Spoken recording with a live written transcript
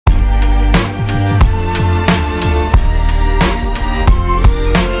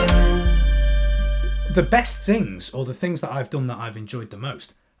the best things, or the things that I've done that I've enjoyed the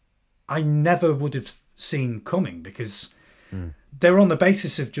most, I never would have seen coming, because they're on the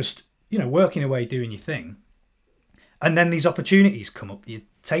basis of just, you know, working away, doing your thing. And then these opportunities come up, you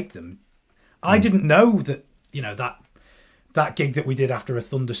take them. I didn't know that, you know, that gig that we did after a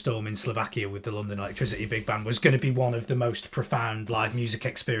thunderstorm in Slovakia with the London Electricity Big Band was going to be one of the most profound live music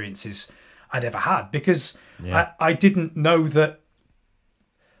experiences I'd ever had, because I didn't know that.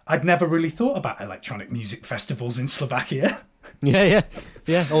 I'd never really thought about electronic music festivals in Slovakia. Yeah.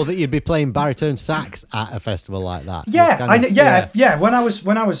 Or that you'd be playing baritone sax at a festival like that. Yeah. When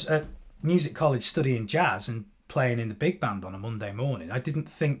I was at music college studying jazz and playing in the big band on a Monday morning, I didn't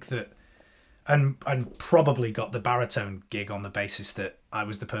think that, and probably got the baritone gig on the basis that I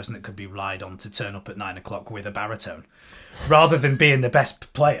was the person that could be relied on to turn up at 9 o'clock with a baritone, rather than being the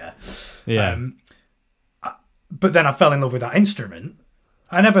best player. Yeah. But then I fell in love with that instrument.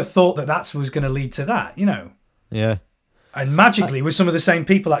 I never thought that was going to lead to that, you know. Yeah. And magically with some of the same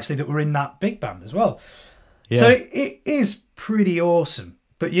people actually that were in that big band as well. Yeah. So it is pretty awesome.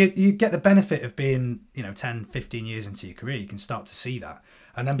 But you get the benefit of being, you know, 10, 15 years into your career. You can start to see that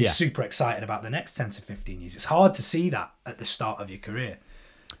and then be super excited about the next 10 to 15 years. It's hard to see that at the start of your career.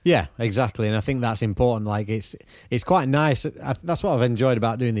 Yeah, exactly. And I think that's important. Like it's quite nice. That's what I've enjoyed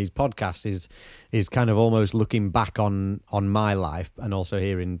about doing these podcasts is kind of almost looking back on my life and also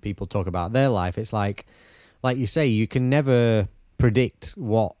hearing people talk about their life. It's like you say, you can never predict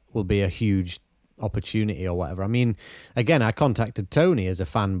what will be a huge opportunity or whatever. I mean, again, I contacted Tony as a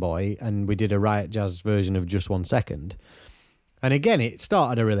fanboy and we did a Riot Jazz version of Just 1 Second. And again, it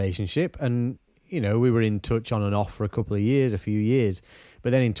started a relationship and, you know, we were in touch on and off for a few years. But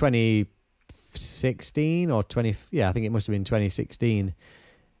then in 2016 or I think it must have been 2016,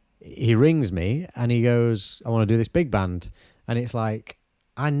 he rings me and he goes, I want to do this big band. And it's like,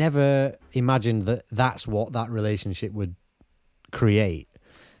 I never imagined that that's what that relationship would create,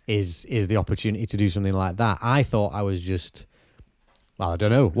 is the opportunity to do something like that. I thought I was just, well, I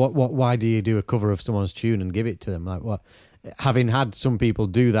don't know. Why do you do a cover of someone's tune and give it to them? Like what? Having had some people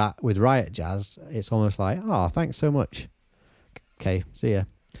do that with Riot Jazz, it's almost like, oh, thanks so much. Okay, see ya.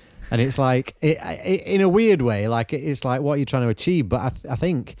 And it's like, in a weird way, like it's like what you're trying to achieve. But I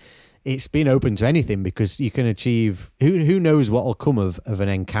think it's been open to anything, because you can achieve, who knows what will come of an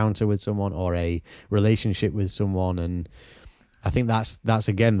encounter with someone or a relationship with someone. And I think that's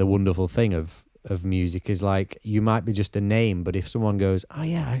again the wonderful thing of music, is like you might be just a name, but if someone goes, oh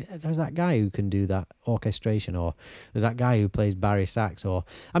yeah, there's that guy who can do that orchestration, or there's that guy who plays Barry sax, or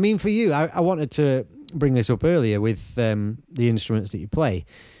I mean, for you, I wanted to bring this up earlier with the instruments that you play,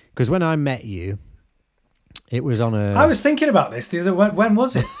 because when I met you, it was on a. I was thinking about this the other. When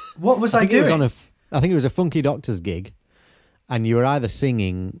was it? What was I doing? I think it was a Funky Doctors gig, and you were either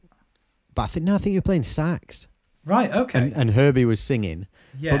singing, but I think you were playing sax. Right. Okay. And Herbie was singing.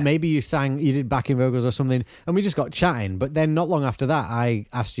 Yeah. But maybe you did backing vocals or something, and we just got chatting. But then not long after that, I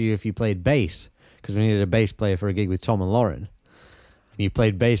asked you if you played bass, because we needed a bass player for a gig with Tom and Lauren. And you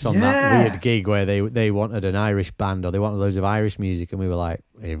played bass on that weird gig where they wanted an Irish band, or they wanted loads of Irish music, and we were like,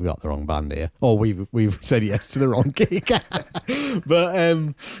 hey, we've got the wrong band here. Or we've said yes to the wrong gig. But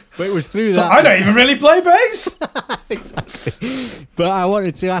it was through that. I don't even really play bass. Exactly. But I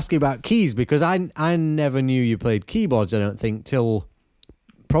wanted to ask you about keys, because I never knew you played keyboards, I don't think, till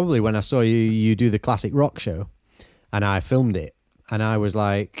probably when I saw you do the classic rock show, and I filmed it, and I was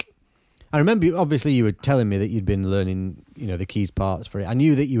like, I remember obviously you were telling me that you'd been learning, you know, the keys parts for it. I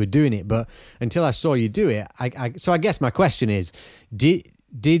knew that you were doing it, but until I saw you do it, so I guess my question is,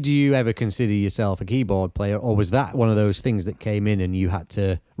 did you ever consider yourself a keyboard player, or was that one of those things that came in and you had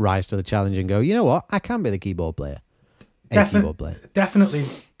to rise to the challenge and go, you know what, I can be the keyboard player? Keyboard player.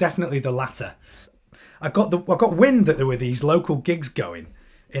 Definitely the latter. I got wind that there were these local gigs going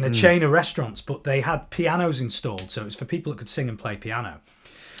in a chain of restaurants, but they had pianos installed, so it was for people that could sing and play piano.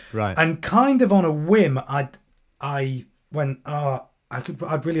 Right. And kind of on a whim, I'd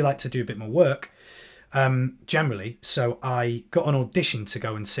really like to do a bit more work, generally. So I got an audition to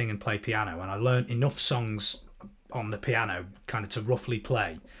go and sing and play piano, and I learned enough songs on the piano kind of to roughly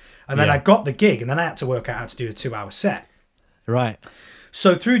play. And then I got the gig, and then I had to work out how to do a 2-hour set. Right.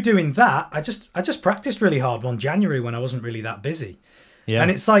 So through doing that, I just practiced really hard one January when I wasn't really that busy. Yeah.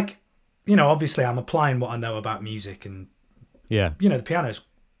 And it's like, you know, obviously I'm applying what I know about music, and you know, the piano's,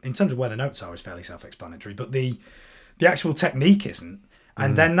 in terms of where the notes are, is fairly self-explanatory, but the actual technique isn't.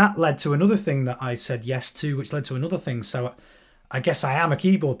 And then that led to another thing that I said yes to, which led to another thing. So I guess I am a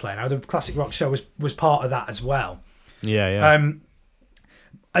keyboard player now. The classic rock show was part of that as well. Yeah.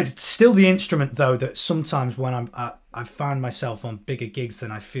 It's still the instrument though that sometimes when I've found myself on bigger gigs,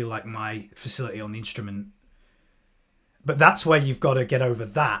 then I feel like my facility on the instrument. But that's where you've got to get over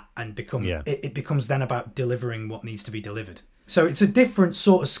that and become. Yeah. It becomes then about delivering what needs to be delivered. So it's a different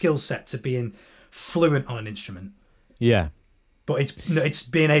sort of skill set to being fluent on an instrument. Yeah. But it's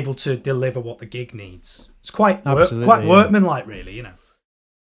being able to deliver what the gig needs. It's quite Absolutely, quite workmanlike, really, you know.